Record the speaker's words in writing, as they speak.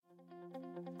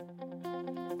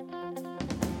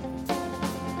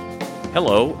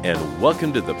Hello, and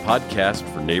welcome to the podcast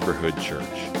for Neighborhood Church.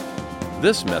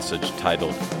 This message,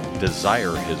 titled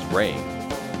Desire His Reign,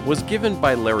 was given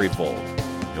by Larry Vold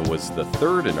and was the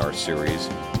third in our series,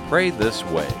 Pray This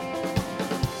Way.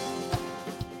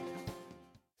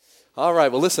 All right,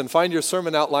 well listen, find your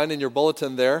sermon outline in your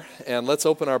bulletin there, and let's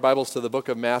open our Bibles to the book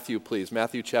of Matthew, please.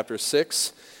 Matthew chapter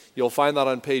 6. You'll find that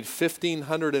on page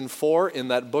 1504 in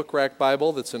that book rack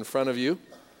Bible that's in front of you.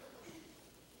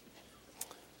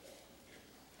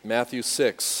 Matthew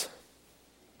 6.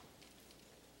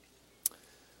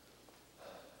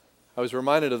 I was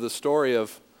reminded of the story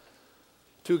of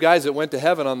two guys that went to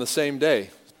heaven on the same day.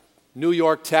 New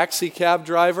York taxi cab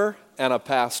driver and a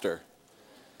pastor.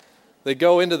 They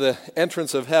go into the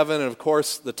entrance of heaven, and of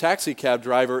course the taxi cab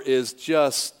driver is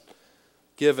just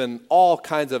given all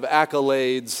kinds of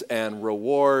accolades and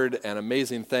reward and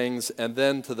amazing things. And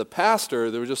then to the pastor,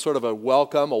 there was just sort of a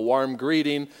welcome, a warm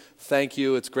greeting. Thank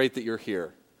you, it's great that you're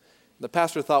here. The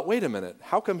pastor thought, wait a minute,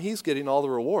 how come he's getting all the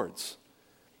rewards?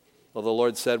 Well, the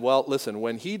Lord said, well, listen,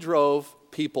 when he drove,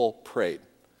 people prayed.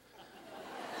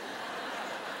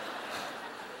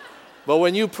 But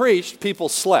when you preached, people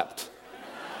slept.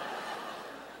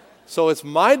 So it's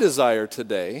my desire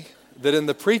today that in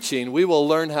the preaching, we will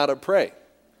learn how to pray.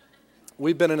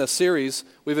 We've been in a series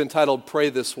we've entitled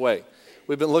Pray This Way.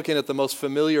 We've been looking at the most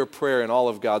familiar prayer in all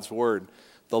of God's Word,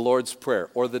 the Lord's Prayer,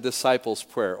 or the Disciples'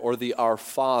 Prayer, or the Our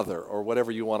Father, or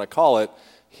whatever you want to call it,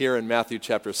 here in Matthew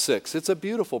chapter 6. It's a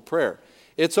beautiful prayer.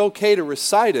 It's okay to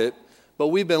recite it, but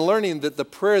we've been learning that the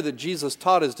prayer that Jesus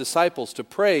taught his disciples to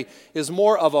pray is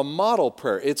more of a model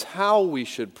prayer. It's how we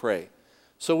should pray.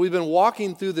 So we've been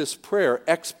walking through this prayer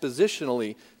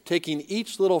expositionally, taking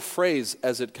each little phrase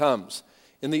as it comes.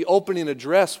 In the opening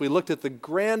address, we looked at the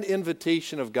grand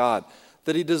invitation of God,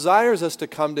 that he desires us to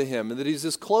come to him, and that he's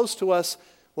as close to us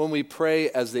when we pray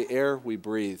as the air we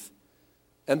breathe,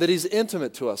 and that he's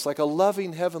intimate to us like a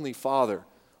loving heavenly Father,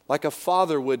 like a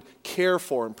father would care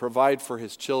for and provide for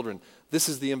his children. This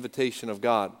is the invitation of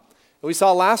God. And we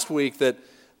saw last week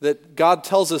that God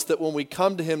tells us that when we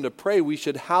come to him to pray, we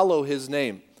should hallow his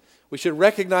name. We should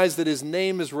recognize that his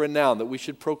name is renowned, that we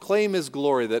should proclaim his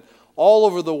glory, that all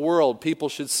over the world people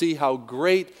should see how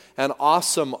great and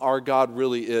awesome our God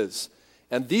really is.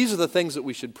 And these are the things that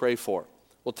we should pray for.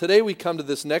 Well, today we come to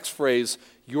this next phrase,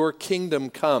 your kingdom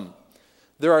come.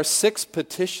 There are 6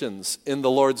 petitions in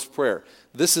the Lord's Prayer.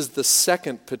 This is the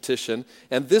second petition.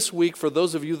 And this week, for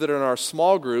those of you that are in our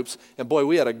small groups, and boy,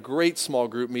 we had a great small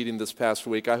group meeting this past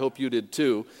week. I hope you did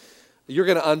too. You're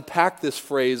going to unpack this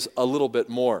phrase a little bit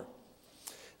more.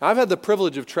 Now, I've had the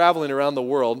privilege of traveling around the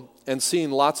world and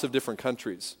seeing lots of different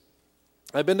countries.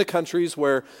 I've been to countries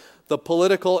where the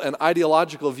political and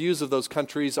ideological views of those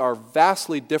countries are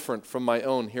vastly different from my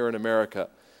own here in America.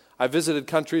 I visited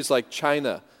countries like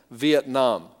China,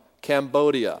 Vietnam,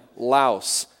 Cambodia,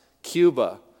 Laos,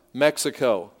 Cuba,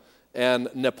 Mexico, and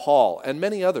Nepal, and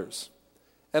many others.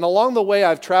 And along the way,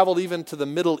 I've traveled even to the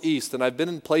Middle East, and I've been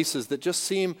in places that just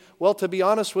seem, well, to be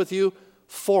honest with you,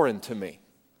 foreign to me.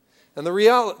 And the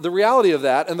reality of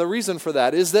that, and the reason for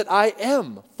that, is that I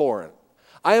am foreign.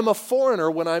 I am a foreigner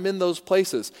when I'm in those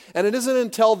places. And it isn't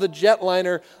until the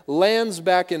jetliner lands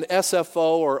back in SFO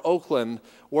or Oakland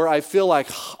where I feel like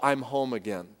I'm home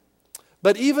again.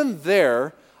 But even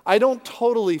there, I don't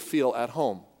totally feel at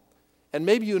home. And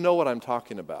maybe you know what I'm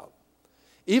talking about.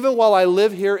 Even while I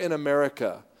live here in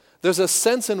America, there's a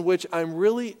sense in which I'm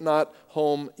really not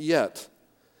home yet.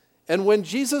 And when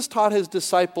Jesus taught his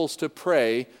disciples to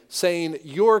pray, saying,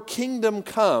 your kingdom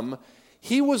come,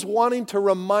 he was wanting to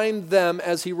remind them,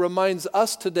 as he reminds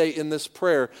us today in this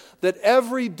prayer, that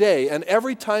every day and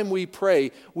every time we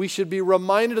pray, we should be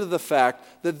reminded of the fact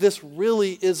that this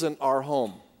really isn't our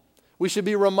home. We should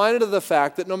be reminded of the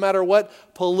fact that no matter what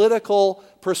political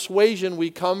persuasion we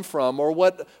come from or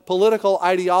what political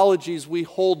ideologies we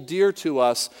hold dear to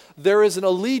us, there is an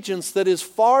allegiance that is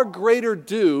far greater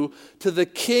due to the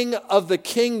King of the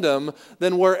kingdom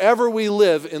than wherever we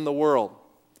live in the world.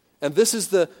 And this is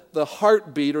the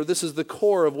heartbeat, or this is the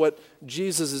core of what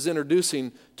Jesus is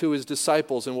introducing to his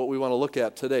disciples and what we want to look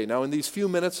at today. Now, in these few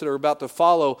minutes that are about to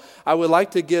follow, I would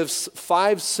like to give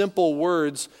 5 simple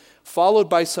words followed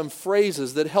by some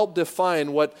phrases that help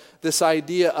define what this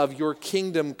idea of your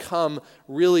kingdom come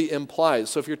really implies.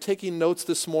 So if you're taking notes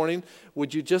this morning,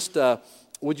 would you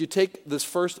take this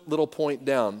first little point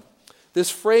down? This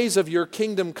phrase of your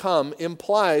kingdom come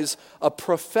implies a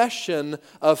profession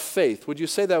of faith. Would you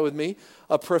say that with me?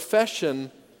 A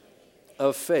profession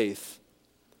of faith.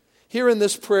 Here in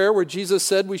this prayer where Jesus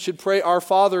said we should pray, Our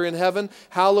Father in heaven,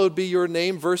 hallowed be your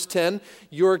name, verse 10,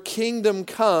 your kingdom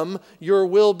come, your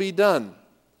will be done.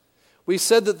 We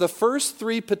said that the first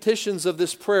three petitions of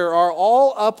this prayer are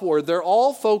all upward. They're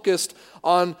all focused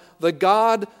on the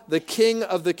God, the King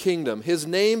of the kingdom, His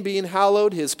name being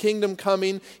hallowed, His kingdom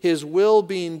coming, His will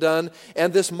being done,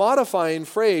 and this modifying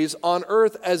phrase, on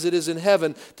earth as it is in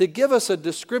heaven, to give us a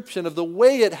description of the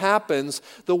way it happens.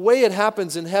 The way it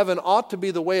happens in heaven ought to be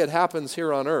the way it happens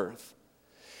here on earth.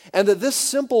 And that this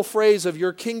simple phrase of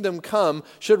your kingdom come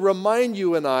should remind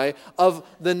you and I of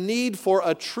the need for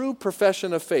a true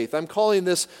profession of faith. I'm calling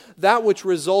this that which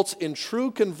results in true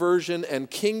conversion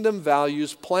and kingdom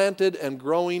values planted and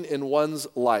growing in one's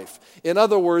life. In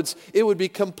other words, it would be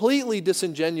completely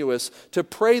disingenuous to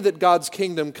pray that God's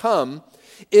kingdom come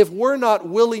if we're not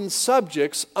willing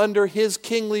subjects under His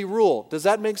kingly rule. Does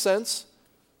that make sense?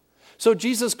 So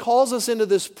Jesus calls us into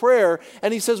this prayer,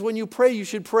 and He says when you pray, you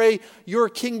should pray, your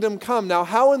kingdom come. Now,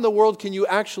 how in the world can you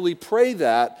actually pray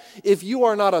that if you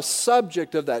are not a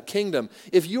subject of that kingdom,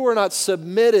 if you are not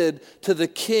submitted to the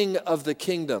King of the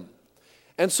kingdom?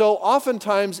 And so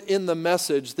oftentimes in the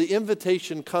message, the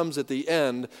invitation comes at the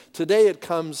end. Today it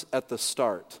comes at the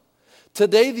start.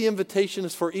 Today the invitation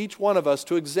is for each one of us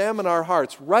to examine our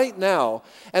hearts right now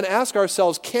and ask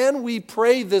ourselves, can we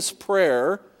pray this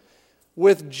prayer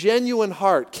with genuine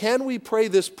heart? Can we pray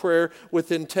this prayer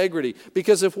with integrity?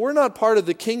 Because if we're not part of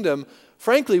the kingdom,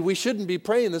 frankly, we shouldn't be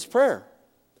praying this prayer.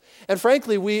 And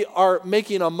frankly, we are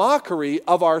making a mockery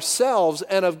of ourselves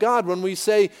and of God when we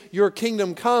say, your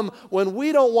kingdom come, when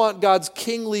we don't want God's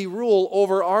kingly rule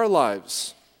over our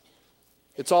lives.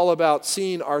 It's all about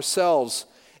seeing ourselves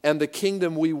and the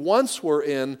kingdom we once were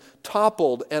in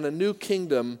toppled and a new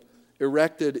kingdom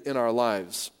erected in our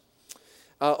lives.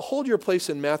 Hold your place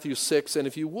in Matthew 6, and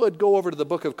if you would, go over to the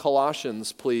book of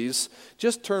Colossians, please.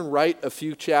 Just turn right a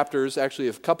few chapters, actually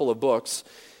a couple of books.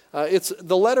 It's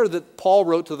the letter that Paul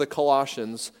wrote to the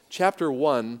Colossians, chapter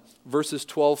 1, verses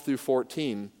 12 through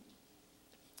 14.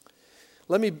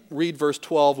 Let me read verse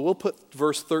 12. We'll put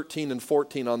verse 13 and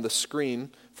 14 on the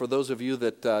screen for those of you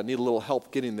that need a little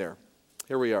help getting there.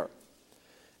 Here we are.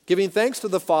 Giving thanks to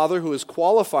the Father who has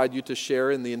qualified you to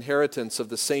share in the inheritance of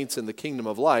the saints in the kingdom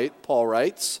of light, Paul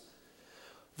writes,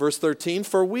 verse 13,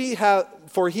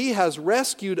 For He has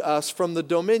rescued us from the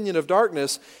dominion of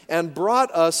darkness and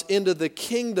brought us into the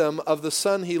kingdom of the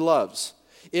Son He loves,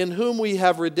 in whom we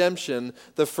have redemption,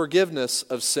 the forgiveness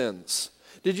of sins.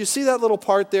 Did you see that little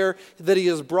part there, that He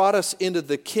has brought us into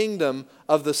the kingdom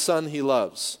of the Son He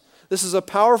loves? This is a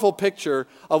powerful picture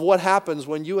of what happens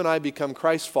when you and I become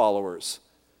Christ followers.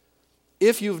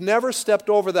 If you've never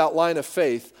stepped over that line of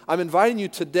faith, I'm inviting you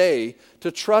today to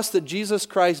trust that Jesus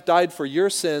Christ died for your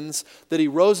sins, that He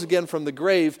rose again from the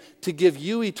grave to give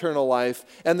you eternal life,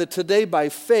 and that today by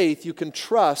faith you can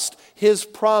trust His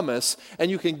promise and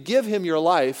you can give Him your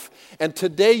life, and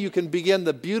today you can begin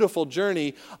the beautiful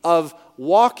journey of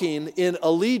walking in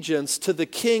allegiance to the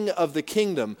King of the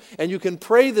kingdom. And you can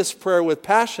pray this prayer with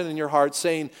passion in your heart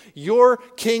saying, your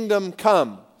kingdom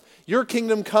come. Your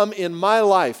kingdom come in my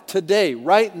life today,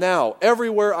 right now,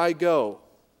 everywhere I go.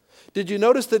 Did you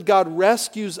notice that God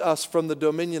rescues us from the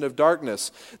dominion of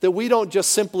darkness? That we don't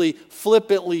just simply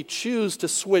flippantly choose to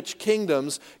switch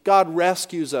kingdoms. God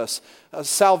rescues us.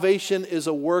 Salvation is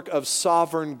a work of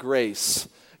sovereign grace.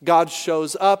 God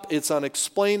shows up, it's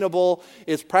unexplainable,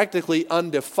 it's practically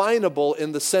undefinable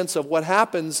in the sense of what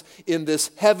happens in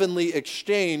this heavenly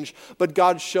exchange, but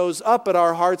God shows up at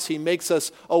our hearts, He makes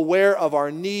us aware of our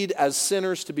need as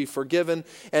sinners to be forgiven,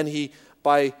 and He,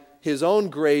 by His own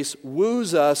grace,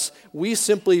 woos us. We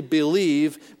simply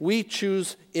believe, we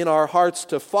choose in our hearts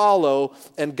to follow,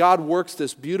 and God works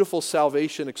this beautiful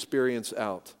salvation experience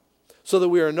out. So that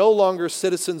we are no longer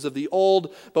citizens of the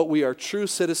old, but we are true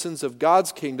citizens of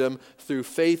God's kingdom through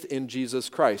faith in Jesus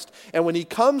Christ. And when He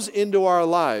comes into our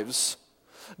lives,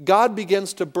 God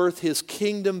begins to birth His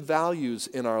kingdom values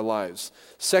in our lives.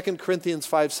 2 Corinthians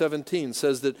 5:17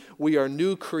 says that we are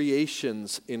new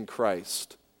creations in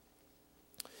Christ.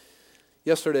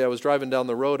 Yesterday I was driving down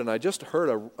the road and I just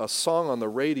heard a song on the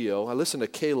radio. I listen to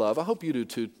K-Love. I hope you do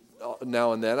too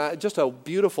now and then. Just a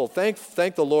beautiful, thank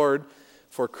the Lord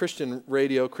for Christian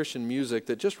radio, Christian music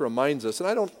that just reminds us, and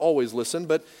I don't always listen,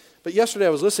 but yesterday I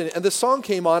was listening, and this song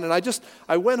came on, and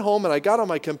I went home and I got on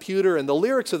my computer, and the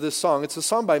lyrics of this song, it's a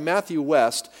song by Matthew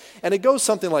West, and it goes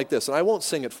something like this, and I won't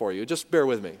sing it for you, just bear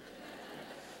with me.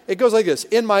 It goes like this: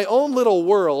 in my own little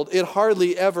world, it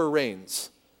hardly ever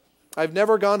rains. I've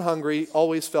never gone hungry,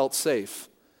 always felt safe.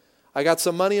 I got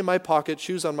some money in my pocket,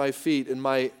 shoes on my feet, in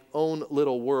my own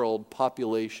little world,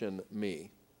 population me.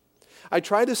 I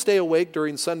try to stay awake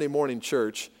during Sunday morning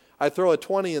church. I throw a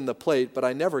 20 in the plate, but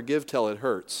I never give till it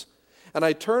hurts. And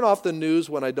I turn off the news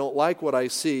when I don't like what I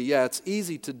see. Yeah, it's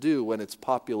easy to do when it's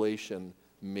population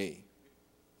me.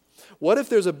 What if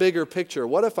there's a bigger picture?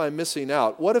 What if I'm missing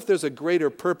out? What if there's a greater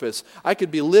purpose? I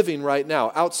could be living right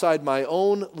now outside my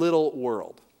own little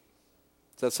world.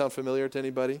 Does that sound familiar to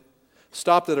anybody?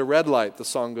 Stopped at a red light, the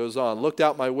song goes on. Looked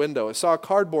out my window. I saw a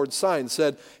cardboard sign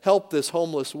said, "Help this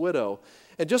homeless widow."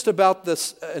 And just above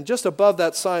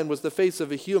that sign was the face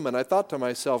of a human. I thought to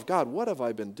myself, God, what have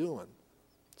I been doing?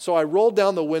 So I rolled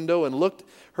down the window and looked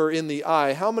her in the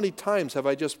eye. How many times have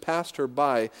I just passed her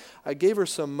by? I gave her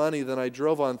some money, then I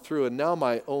drove on through, and now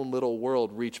my own little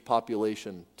world reached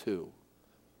population 2.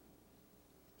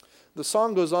 The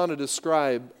song goes on to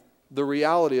describe the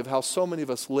reality of how so many of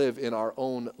us live in our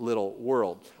own little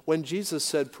world. When Jesus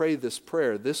said, pray this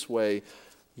prayer this way,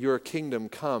 your kingdom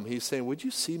come, he's saying, would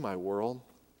you see my world?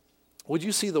 Would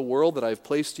you see the world that I've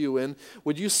placed you in?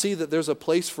 Would you see that there's a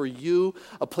place for you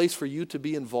to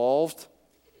be involved?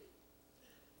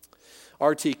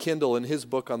 R.T. Kendall, in his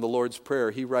book on the Lord's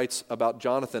Prayer, he writes about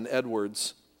Jonathan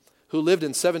Edwards, who lived in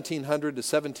 1700 to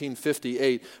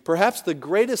 1758, perhaps the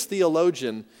greatest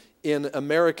theologian in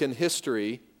American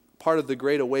history, part of the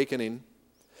Great Awakening,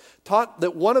 taught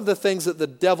that one of the things that the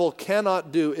devil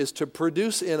cannot do is to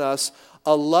produce in us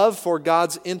a love for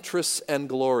God's interests and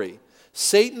glory.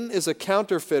 Satan is a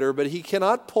counterfeiter, but he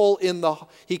cannot put in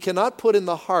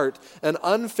the heart an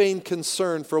unfeigned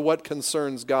concern for what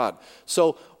concerns God.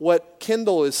 So what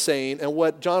Kendall is saying and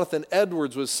what Jonathan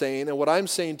Edwards was saying and what I'm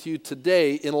saying to you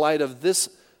today in light of this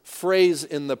phrase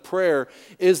in the prayer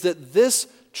is that this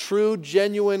true,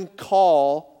 genuine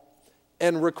call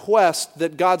and request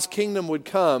that God's kingdom would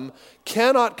come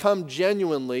cannot come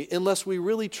genuinely unless we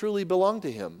really truly belong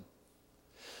to Him.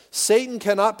 Satan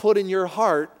cannot put in your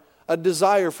heart a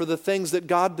desire for the things that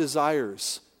God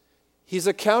desires. He's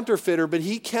a counterfeiter, but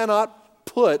he cannot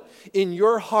put in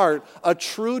your heart a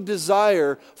true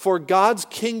desire for God's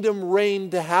kingdom reign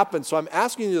to happen. So I'm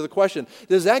asking you the question,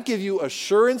 does that give you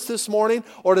assurance this morning,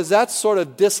 or does that sort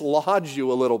of dislodge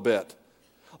you a little bit?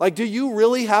 Like, do you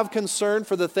really have concern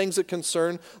for the things that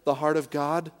concern the heart of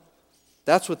God?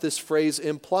 That's what this phrase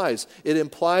implies. It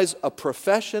implies a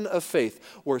profession of faith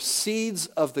where seeds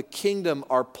of the kingdom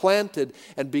are planted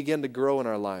and begin to grow in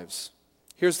our lives.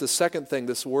 Here's the second thing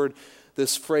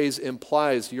this phrase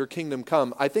implies, your kingdom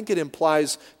come. I think it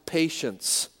implies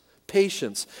patience.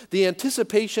 Patience. The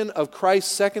anticipation of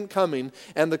Christ's second coming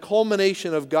and the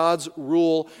culmination of God's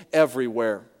rule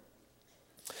everywhere.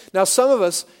 Now, some of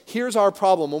us, here's our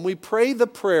problem. When we pray the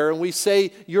prayer and we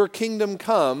say, your kingdom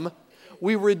come,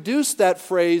 we reduce that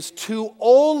phrase to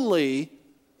only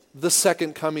the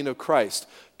second coming of Christ.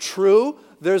 True,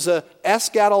 there's an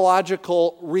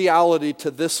eschatological reality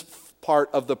to this part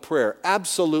of the prayer.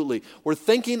 Absolutely. We're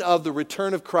thinking of the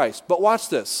return of Christ. But watch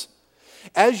this.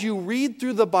 As you read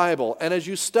through the Bible and as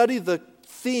you study the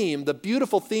theme, the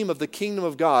beautiful theme of the kingdom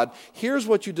of God, here's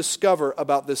what you discover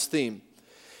about this theme.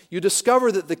 You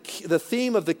discover that the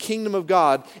theme of the kingdom of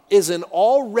God is an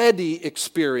already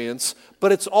experience,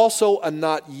 but it's also a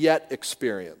not yet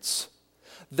experience.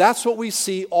 That's what we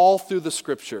see all through the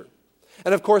Scripture.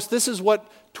 And of course, this is what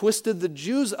twisted the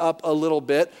Jews up a little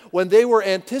bit. When they were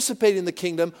anticipating the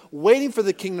kingdom, waiting for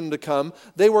the kingdom to come,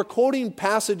 they were quoting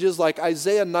passages like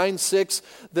Isaiah 9:6,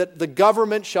 that the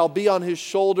government shall be on his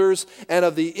shoulders, and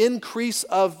of the increase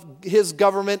of his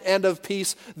government and of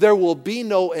peace there will be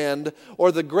no end.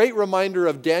 Or the great reminder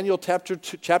of Daniel chapter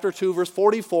 2, verse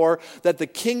 44, that the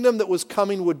kingdom that was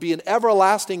coming would be an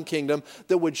everlasting kingdom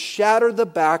that would shatter the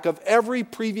back of every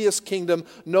previous kingdom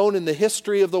known in the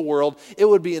history of the world. It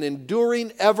would be an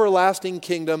enduring, everlasting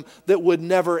kingdom that would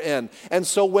never end. And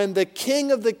so when the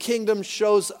King of the kingdom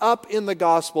shows up in the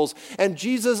Gospels and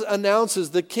Jesus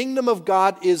announces the kingdom of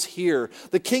God is here,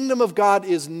 the kingdom of God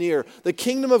is near, the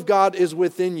kingdom of God is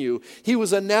within you, he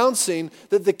was announcing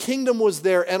that the kingdom was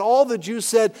there, and all the Jews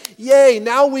said, yay,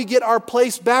 now we get our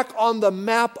place back on the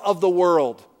map of the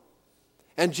world.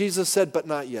 And Jesus said, but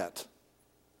not yet.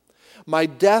 My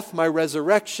death, my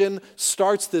resurrection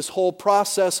starts this whole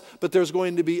process, but there's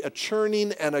going to be a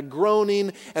churning and a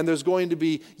groaning, and there's going to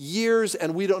be years,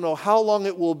 and we don't know how long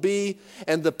it will be.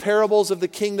 And the parables of the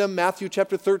kingdom, Matthew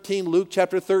chapter 13, Luke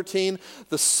chapter 13,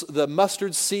 the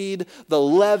mustard seed, the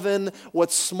leaven,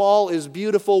 what's small is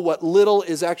beautiful, what little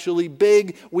is actually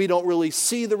big. We don't really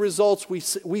see the results. We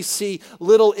see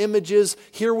little images.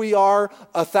 Here we are,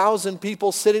 1,000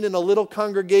 people sitting in a little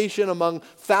congregation among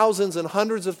thousands and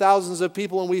hundreds of thousands of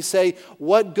people, and we say,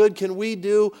 what good can we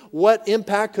do? What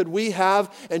impact could we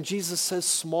have? And Jesus says,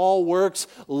 small works,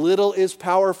 little is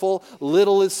powerful,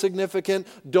 little is significant.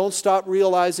 Don't stop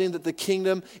realizing that the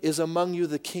kingdom is among you,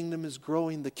 the kingdom is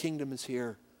growing, the kingdom is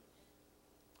here.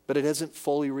 but it isn't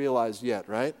fully realized yet,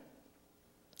 right?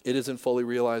 It isn't fully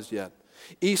realized yet.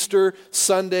 Easter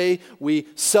Sunday, we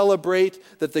celebrate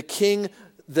that the King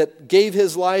that gave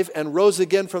his life and rose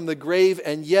again from the grave,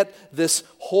 and yet this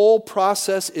whole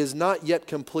process is not yet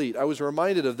complete. I was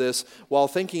reminded of this while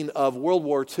thinking of World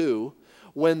War II,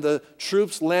 when the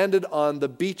troops landed on the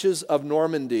beaches of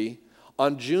Normandy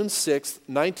on June 6th,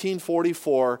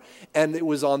 1944, and it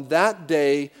was on that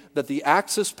day that the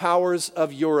Axis powers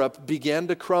of Europe began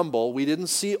to crumble. We didn't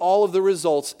see all of the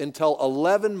results until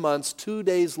 11 months, 2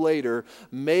 days later,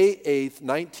 May 8th,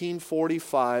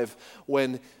 1945,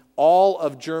 when all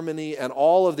of Germany and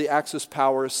all of the Axis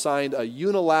powers signed a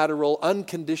unilateral,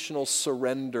 unconditional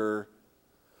surrender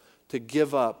to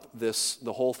give up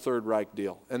the whole Third Reich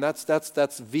deal. And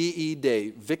that's VE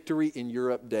Day, Victory in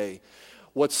Europe Day.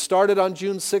 What started on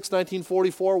June 6,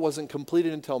 1944 wasn't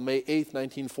completed until May 8,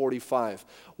 1945.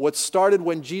 What started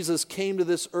when Jesus came to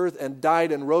this earth and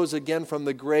died and rose again from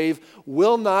the grave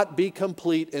will not be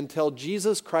complete until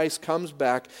Jesus Christ comes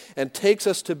back and takes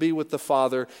us to be with the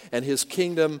Father and his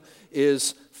kingdom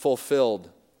is fulfilled.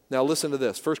 Now listen to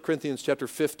this, 1 Corinthians chapter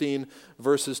 15,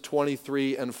 verses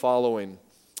 23 and following.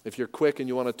 If you're quick and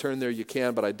you want to turn there, you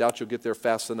can, but I doubt you'll get there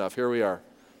fast enough. Here we are.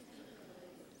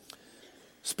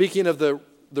 Speaking of the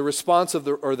response of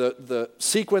the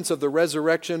sequence of the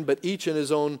resurrection, but each in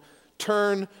his own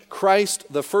turn, Christ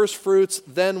the first fruits,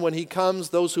 then when he comes,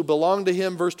 those who belong to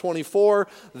him, verse 24,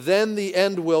 then the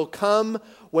end will come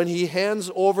when he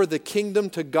hands over the kingdom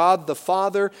to God the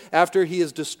Father after he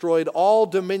has destroyed all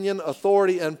dominion,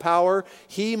 authority, and power.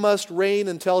 He must reign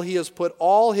until he has put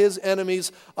all his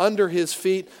enemies under his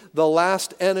feet. The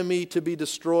last enemy to be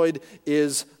destroyed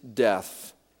is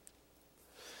death.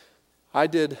 I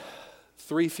did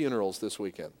 3 funerals this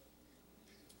weekend.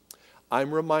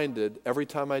 I'm reminded every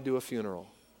time I do a funeral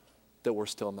that we're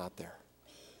still not there.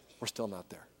 We're still not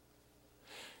there.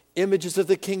 Images of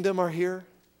the kingdom are here.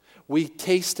 We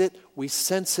taste it. We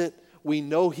sense it. We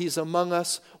know he's among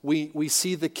us. We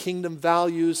see the kingdom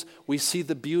values. We see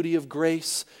the beauty of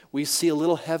grace. We see a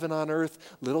little heaven on earth,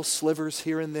 little slivers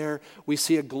here and there. We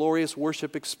see a glorious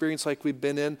worship experience like we've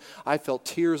been in. I felt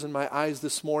tears in my eyes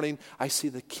this morning. I see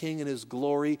the King in his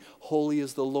glory. Holy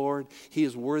is the Lord. He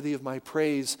is worthy of my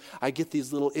praise. I get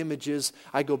these little images.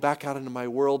 I go back out into my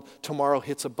world. Tomorrow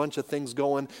hits a bunch of things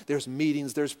going. There's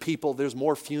meetings, there's people, there's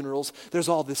more funerals, there's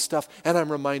all this stuff. And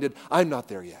I'm reminded, I'm not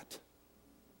there yet.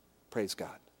 Praise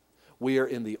God. We are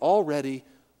in the already,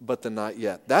 but the not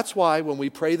yet. That's why when we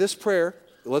pray this prayer,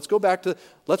 let's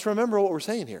remember what we're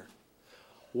saying here.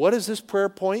 What does this prayer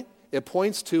point? It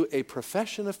points to a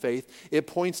profession of faith. It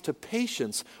points to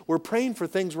patience. We're praying for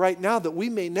things right now that we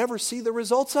may never see the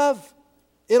results of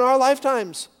in our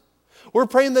lifetimes. We're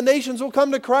praying the nations will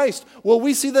come to Christ. Will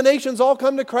we see the nations all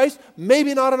come to Christ?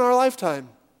 Maybe not in our lifetime.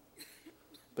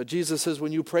 But Jesus says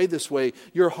when you pray this way,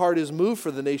 your heart is moved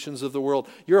for the nations of the world.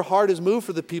 Your heart is moved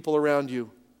for the people around you.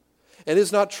 And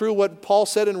is not true what Paul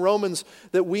said in Romans,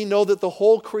 that we know that the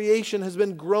whole creation has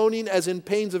been groaning as in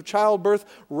pains of childbirth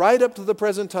right up to the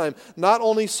present time. Not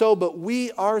only so, but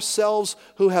we ourselves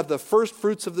who have the first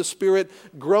fruits of the Spirit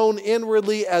groan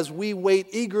inwardly as we wait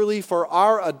eagerly for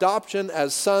our adoption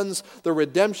as sons, the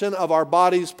redemption of our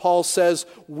bodies. Paul says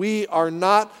we are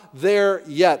not there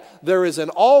yet. There is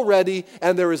an already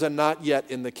and there is a not yet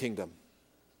in the kingdom.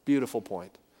 Beautiful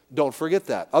point. Don't forget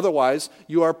that. Otherwise,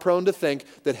 you are prone to think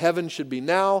that heaven should be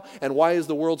now, and why is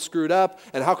the world screwed up,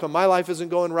 and how come my life isn't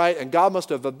going right, and God must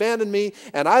have abandoned me,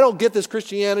 and I don't get this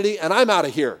Christianity, and I'm out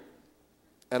of here.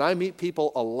 And I meet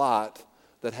people a lot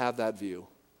that have that view.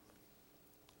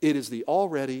 It is the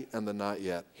already and the not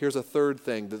yet. Here's a third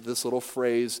thing that this little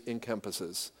phrase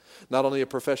encompasses. Not only a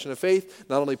profession of faith,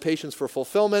 not only patience for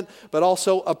fulfillment, but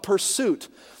also a pursuit,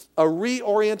 a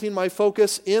reorienting my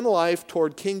focus in life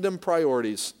toward kingdom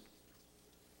priorities.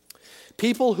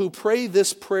 People who pray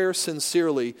this prayer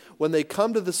sincerely, when they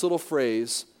come to this little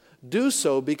phrase, do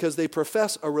so because they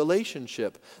profess a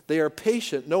relationship. They are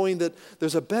patient, knowing that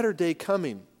there's a better day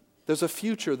coming. There's a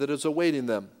future that is awaiting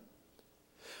them.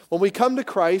 When we come to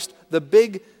Christ, the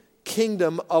big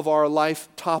kingdom of our life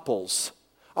topples.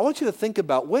 I want you to think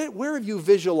about, where have you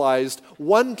visualized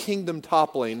one kingdom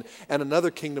toppling and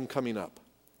another kingdom coming up?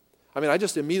 I mean, I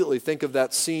just immediately think of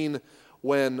that scene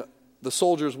when the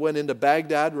soldiers went into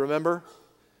Baghdad, remember?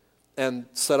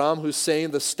 And Saddam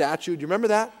Hussein, the statue, do you remember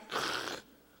that?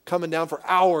 Coming down for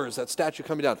hours, that statue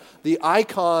coming down. The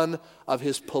icon of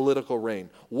his political reign.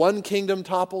 One kingdom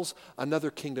topples, another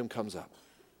kingdom comes up.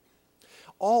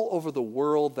 All over the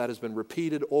world, that has been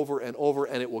repeated over and over,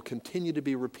 and it will continue to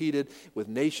be repeated with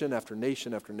nation after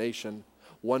nation after nation.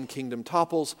 One kingdom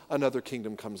topples, another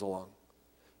kingdom comes along.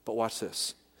 But watch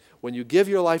this. When you give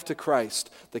your life to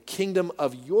Christ, the kingdom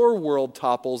of your world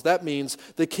topples. That means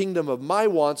the kingdom of my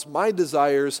wants, my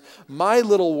desires, my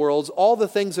little worlds, all the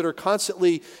things that are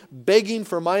constantly begging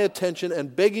for my attention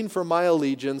and begging for my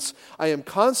allegiance. I am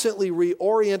constantly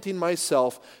reorienting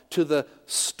myself to the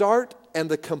start and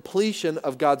the completion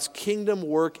of God's kingdom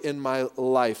work in my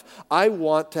life. I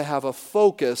want to have a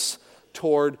focus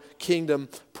toward kingdom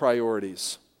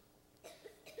priorities.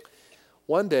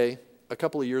 One day, a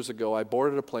couple of years ago, I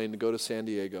boarded a plane to go to San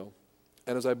Diego.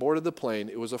 And as I boarded the plane,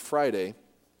 it was a Friday,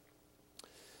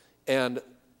 and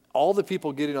all the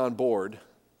people getting on board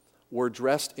were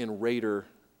dressed in Raider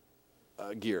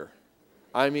gear.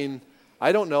 I mean,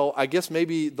 I don't know, I guess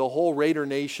maybe the whole Raider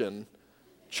Nation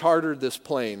chartered this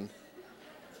plane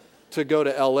to go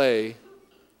to L.A.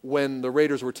 when the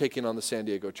Raiders were taking on the San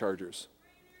Diego Chargers.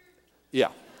 Yeah.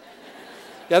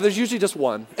 Yeah, there's usually just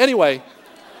one. Anyway,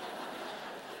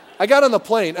 I got on the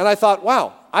plane and I thought,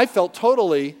 wow, I felt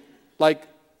totally like,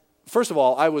 first of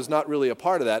all, I was not really a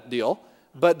part of that deal,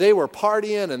 but they were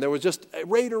partying and there was just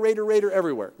Raider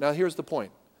everywhere. Now here's the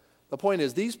point. The point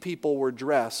is these people were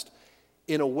dressed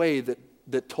in a way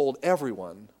that told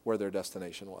everyone where their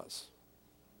destination was.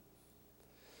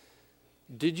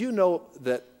 Did you know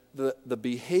that the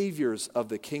behaviors of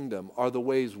the kingdom are the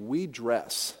ways we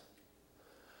dress,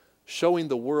 showing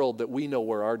the world that we know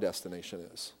where our destination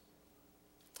is?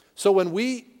 So when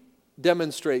we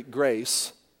demonstrate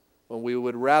grace, when we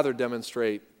would rather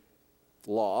demonstrate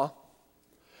law,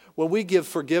 when we give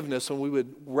forgiveness, when we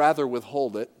would rather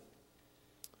withhold it,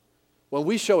 when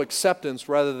we show acceptance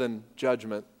rather than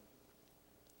judgment,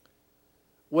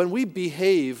 when we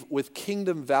behave with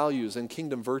kingdom values and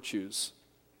kingdom virtues,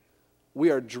 we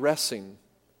are dressing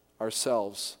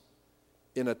ourselves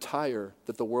in attire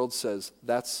that the world says,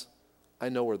 I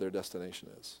know where their destination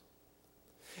is.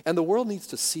 And the world needs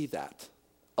to see that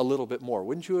a little bit more.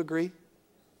 Wouldn't you agree?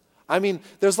 I mean,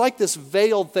 there's like this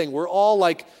veiled thing. We're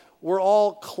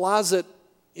all closet,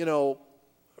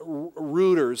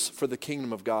 rooters for the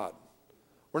kingdom of God.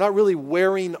 We're not really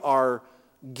wearing our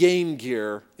game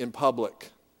gear in public.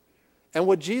 And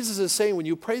what Jesus is saying when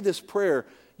you pray this prayer,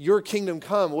 your kingdom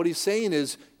come, what he's saying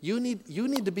is you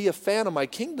need to be a fan of my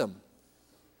kingdom.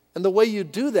 And the way you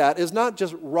do that is not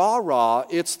just rah-rah,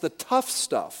 it's the tough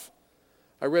stuff.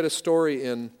 I read a story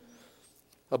in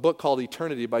a book called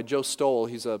Eternity by Joe Stoll.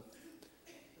 He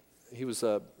was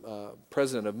a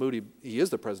president of Moody. He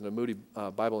is the president of Moody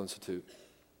Bible Institute.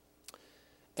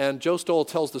 And Joe Stoll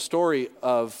tells the story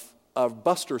of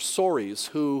Buster Soaries,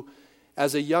 who,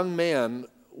 as a young man,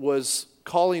 was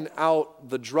calling out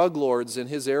the drug lords in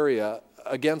his area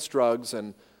against drugs.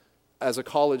 And as a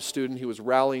college student, he was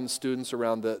rallying students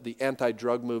around the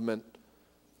anti-drug movement.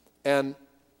 And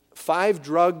 5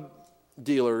 drug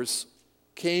dealers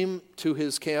came to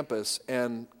his campus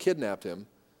and kidnapped him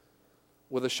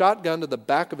with a shotgun to the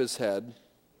back of his head,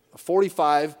 a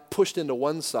 .45 pushed into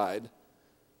one side,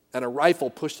 and a rifle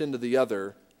pushed into the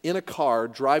other, in a car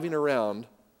driving around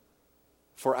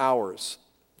for hours,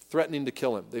 threatening to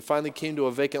kill him. They finally came to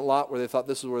a vacant lot where they thought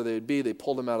this is where they'd be. They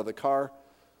pulled him out of the car.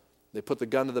 They put the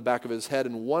gun to the back of his head,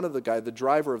 and one of the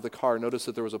driver of the car, noticed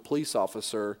that there was a police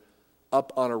officer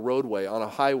up on a roadway, on a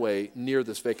highway near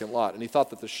this vacant lot. And he thought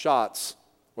that the shot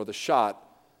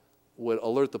would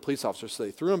alert the police officer. So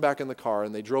they threw him back in the car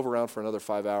and they drove around for another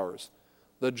 5 hours.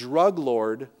 The drug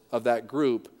lord of that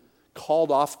group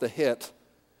called off the hit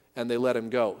and they let him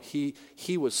go. He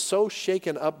was so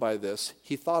shaken up by this,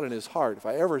 he thought in his heart, if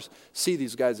I ever see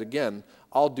these guys again,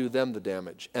 I'll do them the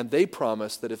damage. And they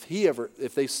promised that if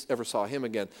they ever saw him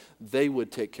again, they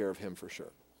would take care of him for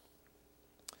sure.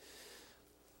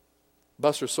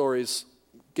 Buster Soaries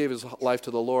gave his life to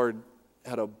the Lord,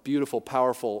 had a beautiful,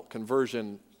 powerful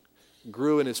conversion,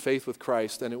 grew in his faith with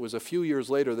Christ, and it was a few years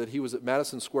later that he was at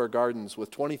Madison Square Gardens with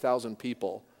 20,000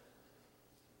 people,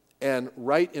 and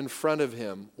right in front of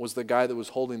him was the guy that was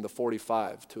holding the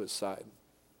 .45 to his side.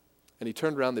 And he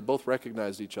turned around, they both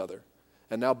recognized each other,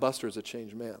 and now Buster is a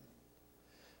changed man.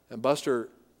 And Buster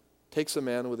takes the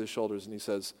man with his shoulders and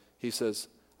he says,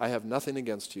 I have nothing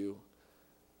against you.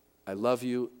 I love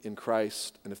you in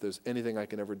Christ, and if there's anything I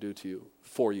can ever do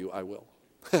for you, I will.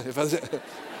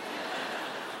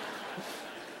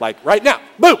 Like right now,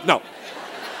 boom, no.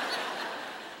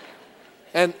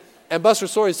 And Buster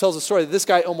Soaries tells a story that this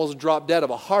guy almost dropped dead of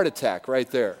a heart attack right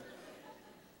there.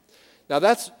 Now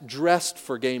that's dressed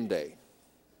for game day.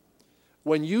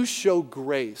 When you show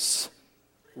grace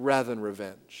rather than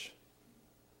revenge.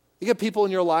 You get people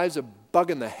in your lives that are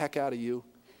bugging the heck out of you.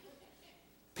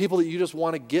 People that you just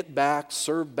want to get back,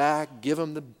 serve back, give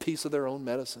them the piece of their own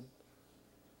medicine.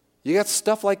 You got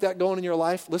stuff like that going in your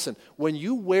life? Listen, when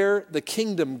you wear the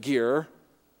kingdom gear,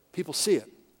 people see it.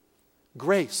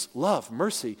 Grace, love,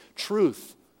 mercy,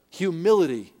 truth,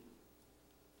 humility.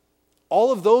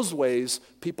 All of those ways,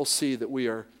 people see that we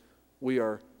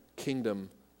are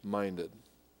kingdom-minded.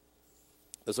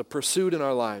 There's a pursuit in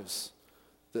our lives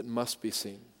that must be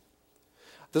seen.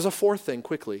 There's a fourth thing,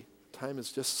 quickly. Time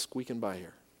is just squeaking by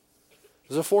here.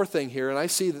 There's a fourth thing here, and I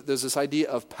see that there's this idea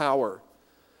of power.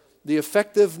 The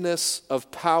effectiveness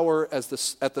of power at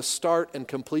the start and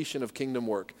completion of kingdom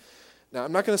work. Now,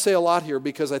 I'm not going to say a lot here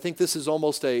because I think this is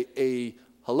almost a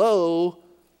hello.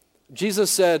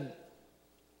 Jesus said,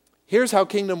 here's how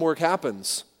kingdom work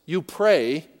happens. You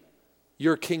pray,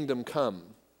 your kingdom come.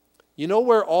 You know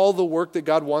where all the work that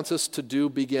God wants us to do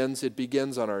begins? It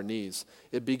begins on our knees.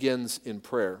 It begins in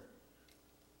prayer.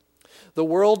 The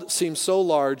world seems so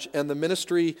large, and the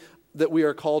ministry that we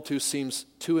are called to seems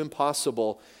too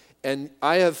impossible. And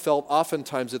I have felt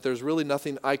oftentimes that there's really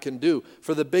nothing I can do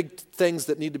for the big things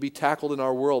that need to be tackled in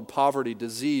our world: poverty,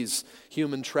 disease,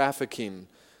 human trafficking,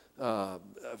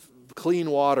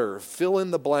 clean water, fill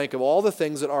in the blank of all the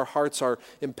things that our hearts are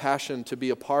impassioned to be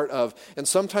a part of. And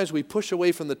sometimes we push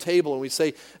away from the table and we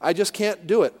say, I just can't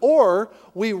do it. Or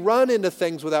we run into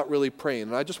things without really praying.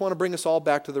 And I just want to bring us all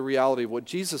back to the reality of what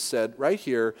Jesus said right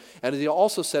here. And he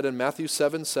also said in Matthew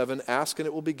 7:7, ask and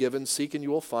it will be given, seek and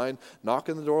you will find, knock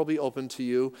and the door will be open to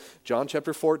you. John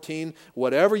chapter 14,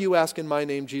 whatever you ask in my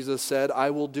name, Jesus said, I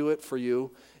will do it for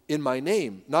you. In my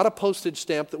name, not a postage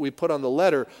stamp that we put on the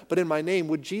letter, but in my name.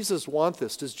 Would Jesus want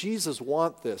this? Does Jesus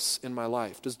want this in my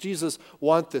life? Does Jesus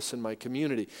want this in my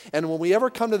community? And when we ever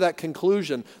come to that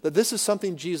conclusion that this is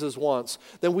something Jesus wants,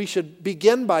 then we should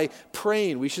begin by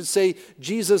praying. We should say,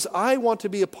 Jesus, I want to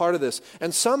be a part of this.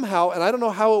 And somehow, and I don't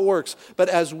know how it works, but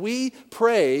as we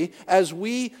pray, as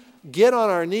we get on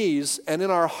our knees and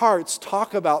in our hearts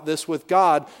talk about this with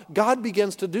God, God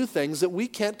begins to do things that we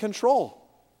can't control.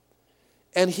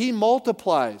 And he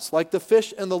multiplies like the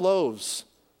fish and the loaves.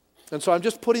 And so I'm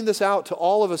just putting this out to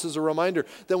all of us as a reminder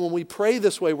that when we pray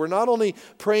this way, we're not only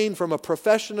praying from a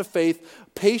profession of faith,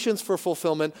 patience for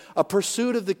fulfillment, a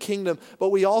pursuit of the kingdom, but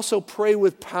we also pray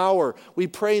with power. We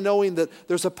pray knowing that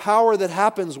there's a power that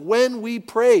happens when we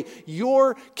pray,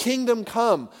 your kingdom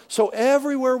come. So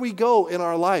everywhere we go in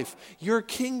our life, your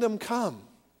kingdom come.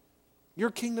 Your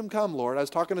kingdom come, Lord. I was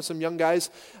talking to some young guys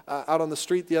out on the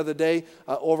street the other day,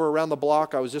 over around the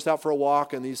block. I was just out for a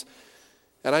walk, and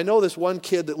I know this one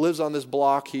kid that lives on this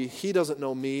block. He doesn't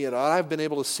know me, and I've been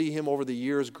able to see him over the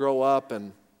years grow up,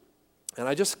 and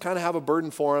I just kind of have a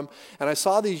burden for him. And I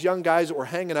saw these young guys that were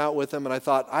hanging out with him, and I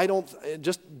thought,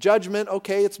 just judgment,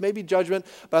 okay, it's maybe judgment,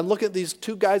 but I'm looking at these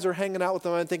two guys that are hanging out with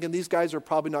him, and I'm thinking these guys are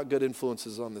probably not good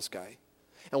influences on this guy.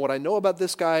 And what I know about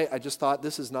this guy, I just thought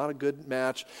this is not a good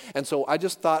match. And so I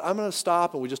just thought, I'm going to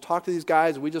stop, and we just talk to these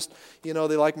guys. We just, they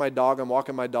like my dog. I'm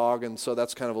walking my dog, and so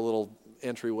that's kind of a little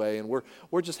entryway. And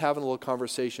we're just having a little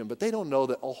conversation. But they don't know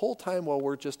that the whole time while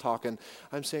we're just talking,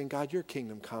 I'm saying, God, your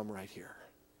kingdom come right here.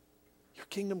 Your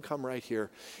kingdom come right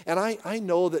here. And I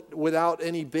know that without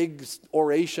any big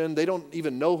oration, they don't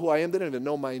even know who I am. They don't even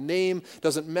know my name.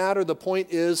 Doesn't matter. The point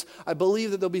is, I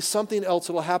believe that there'll be something else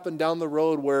that will happen down the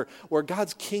road where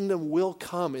God's kingdom will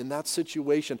come in that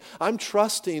situation. I'm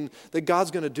trusting that God's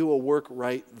going to do a work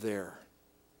right there.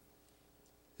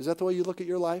 Is that the way you look at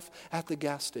your life? At the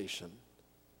gas station,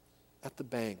 at the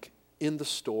bank, in the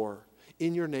store,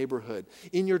 in your neighborhood,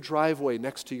 in your driveway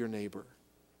next to your neighbor.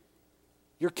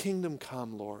 Your kingdom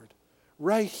come, Lord,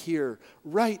 right here,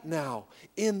 right now,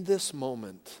 in this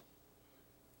moment.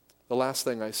 The last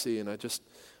thing I see, and I'll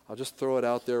just throw it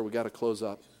out there, we got to close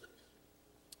up.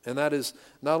 And that is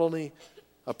not only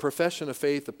a profession of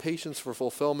faith, a patience for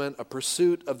fulfillment, a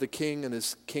pursuit of the King and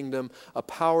his kingdom, a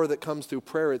power that comes through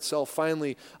prayer itself,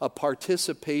 finally, a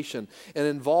participation, an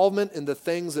involvement in the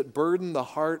things that burden the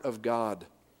heart of God.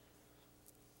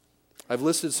 I've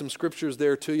listed some scriptures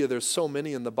there to you. There's so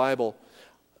many in the Bible.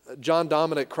 John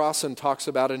Dominic Crossan talks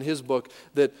about in his book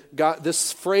that God,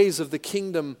 this phrase of the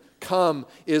kingdom come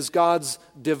is God's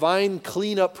divine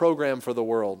cleanup program for the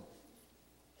world.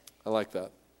 I like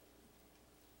that.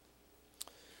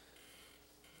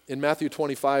 In Matthew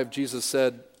 25, Jesus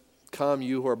said, come,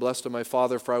 you who are blessed of my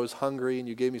Father, for I was hungry, and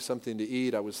you gave me something to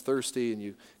eat. I was thirsty, and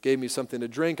you gave me something to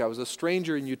drink. I was a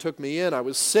stranger, and you took me in. I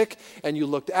was sick, and you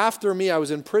looked after me. I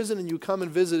was in prison, and you come and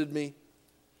visited me.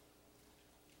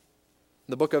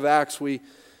 In the book of Acts, we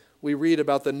read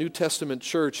about the New Testament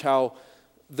church, how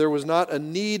there was not a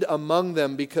need among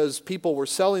them because people were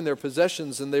selling their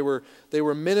possessions and they were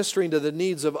ministering to the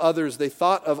needs of others. They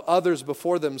thought of others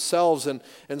before themselves, and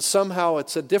somehow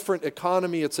it's a different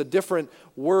economy, it's a different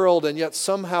world, and yet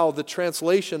somehow the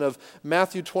translation of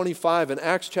Matthew 25 and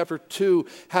Acts chapter 2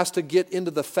 has to get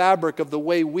into the fabric of the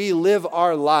way we live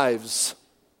our lives,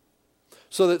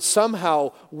 so that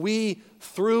somehow we,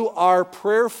 through our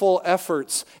prayerful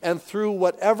efforts and through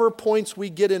whatever points we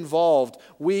get involved,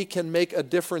 we can make a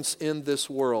difference in this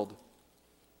world.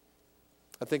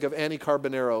 I think of Annie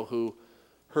Carbonero, who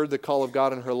heard the call of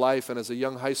God in her life, and as a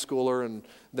young high schooler and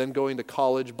then going to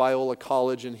college, Biola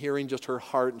College, and hearing just her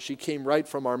heart. And she came right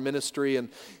from our ministry, and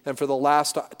for the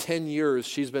last 10 years,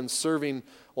 she's been serving,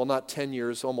 well, not 10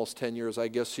 years, almost 10 years, I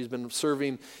guess. She's been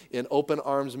serving in Open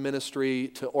Arms Ministry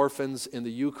to orphans in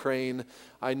the Ukraine.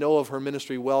 I know of her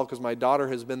ministry well because my daughter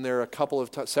has been there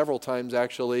several times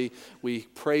actually. We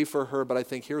pray for her, but I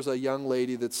think here's a young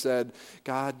lady that said,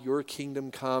 God, your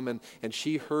kingdom come, and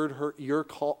she heard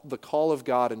the call of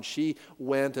God, and she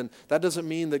went. And that doesn't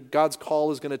mean that God's call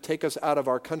is going to take us out of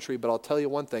our country, but I'll tell you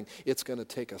one thing, it's going to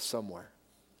take us somewhere.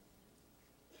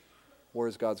 Where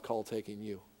is God's call taking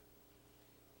you?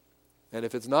 And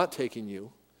if it's not taking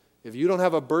you, if you don't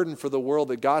have a burden for the world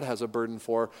that God has a burden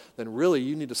for, then really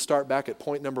you need to start back at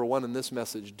point number 1 in this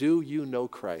message. Do you know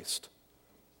Christ?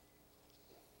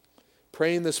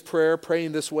 Praying this prayer,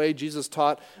 praying this way, Jesus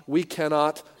taught, we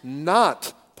cannot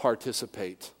not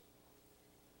participate.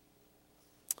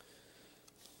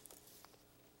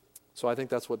 So I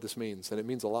think that's what this means, and it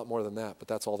means a lot more than that, but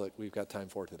that's all that we've got time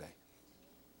for today.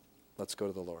 Let's go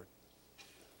to the Lord.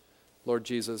 Lord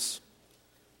Jesus,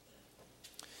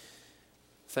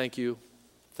 thank you.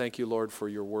 Thank you, Lord, for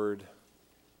your word.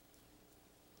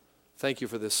 Thank you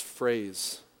for this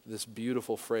phrase, this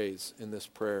beautiful phrase in this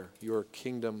prayer, your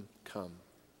kingdom come.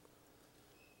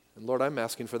 And Lord, I'm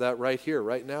asking for that right here,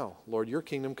 right now. Lord, your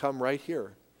kingdom come right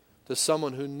here to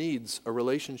someone who needs a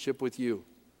relationship with you.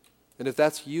 And if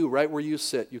that's you, right where you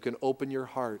sit, you can open your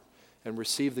heart and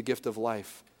receive the gift of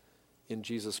life in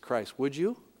Jesus Christ. Would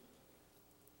you?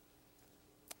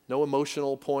 No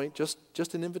emotional point,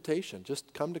 just an invitation.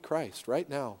 Just come to Christ right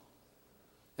now.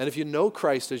 And if you know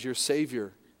Christ as your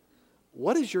Savior,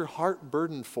 what is your heart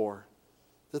burdened for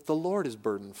that the Lord is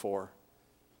burdened for?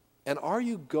 And are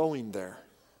you going there?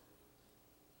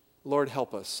 Lord,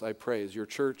 help us, I pray, as your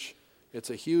church.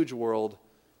 It's a huge world.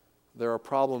 There are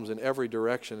problems in every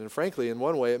direction. And frankly, in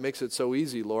one way, it makes it so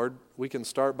easy, Lord. We can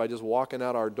start by just walking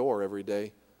out our door every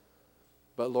day.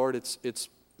 But Lord, it's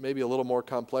maybe a little more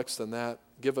complex than that.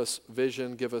 Give us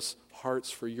vision, give us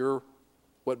hearts for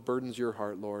what burdens your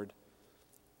heart, Lord.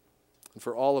 And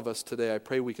for all of us today, I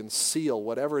pray we can seal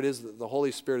whatever it is that the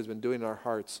Holy Spirit has been doing in our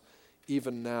hearts,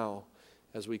 even now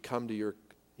as we come to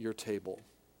your table.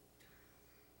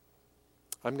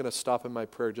 I'm going to stop in my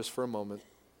prayer just for a moment.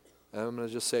 And I'm going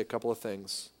to just say a couple of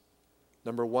things.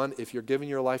 Number 1, if you're giving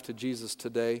your life to Jesus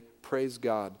today, praise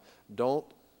God.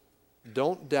 Don't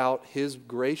doubt his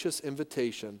gracious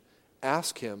invitation.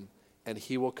 Ask him, and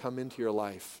he will come into your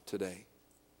life today.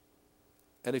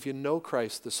 And if you know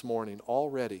Christ this morning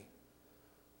already,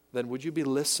 then would you be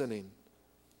listening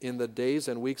in the days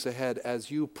and weeks ahead as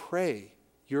you pray,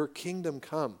 your kingdom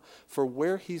come, for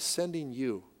where he's sending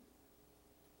you.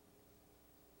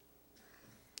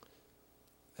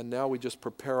 And now we just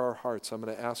prepare our hearts. I'm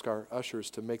going to ask our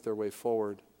ushers to make their way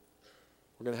forward.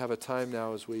 We're going to have a time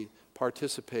now as we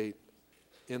participate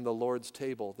in the Lord's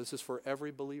table. This is for every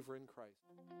believer in Christ.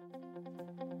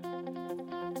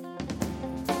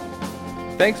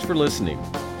 Thanks for listening.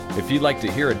 If you'd like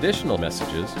to hear additional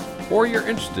messages, or you're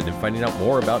interested in finding out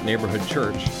more about Neighborhood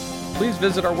Church, please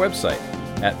visit our website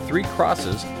at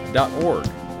 3crosses.org.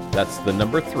 That's the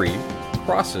number 3,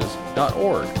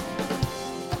 crosses.org.